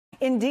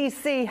In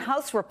D.C.,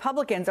 House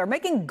Republicans are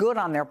making good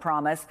on their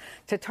promise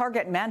to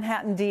target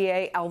Manhattan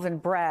DA Alvin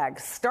Bragg,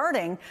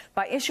 starting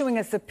by issuing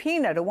a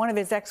subpoena to one of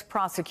his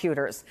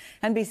ex-prosecutors.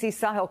 NBC's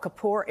Sahil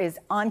Kapur is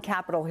on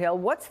Capitol Hill.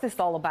 What's this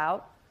all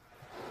about?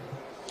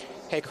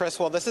 Hey, Chris.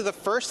 Well, this is the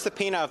first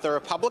subpoena of the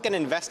Republican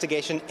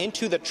investigation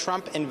into the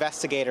Trump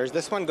investigators.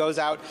 This one goes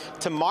out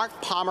to Mark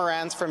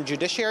Pomerantz from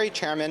Judiciary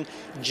Chairman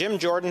Jim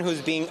Jordan,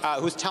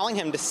 who's telling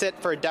him to sit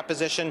for a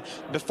deposition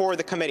before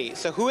the committee.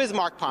 So who is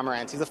Mark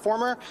Pomerantz? He's a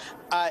former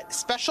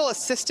special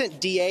assistant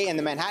DA in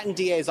the Manhattan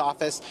DA's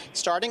office,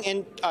 starting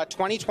in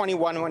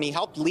 2021 when he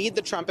helped lead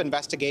the Trump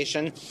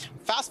investigation.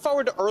 Fast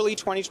forward to early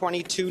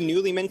 2022,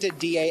 newly minted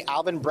DA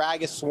Alvin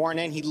Bragg is sworn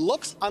in. He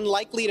looks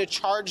unlikely to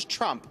charge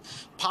Trump.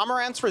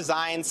 Pomerantz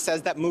resigns,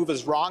 says that move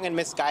is wrong and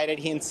misguided.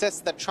 He insists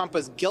that Trump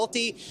was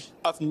guilty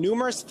of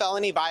numerous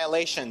felony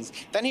violations.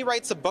 Then he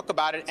writes a book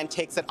about it and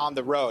takes it on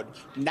the road.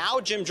 Now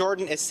Jim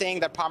Jordan is saying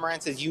that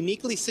Pomerantz is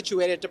uniquely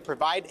situated to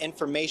provide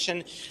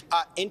information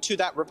into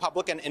that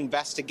Republican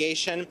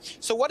investigation.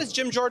 So what does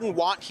Jim Jordan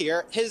want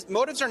here? His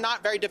motives are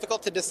not very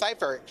difficult to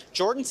decipher.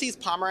 Jordan sees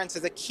Pomerantz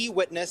as a key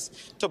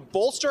witness to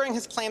bolstering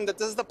his claim that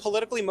this is a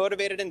politically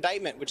motivated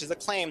indictment, which is a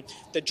claim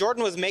that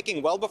Jordan was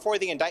making well before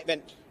the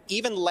indictment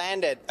even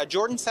landed.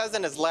 Jordan says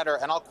in his letter,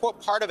 and I'll quote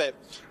part of it,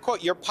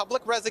 quote, "Your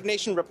public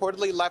resignation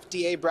reportedly left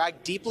DA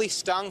Bragg deeply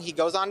stung." He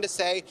goes on to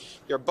say,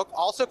 "Your book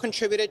also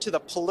contributed to the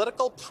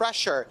political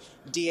pressure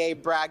DA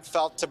Bragg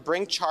felt to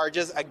bring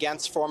charges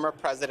against former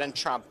President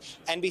Trump."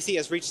 NBC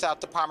has reached out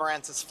to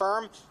Pomerantz's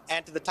firm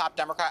and to the top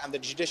Democrat on the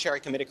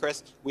Judiciary Committee,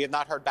 Chris. We have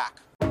not heard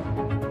back.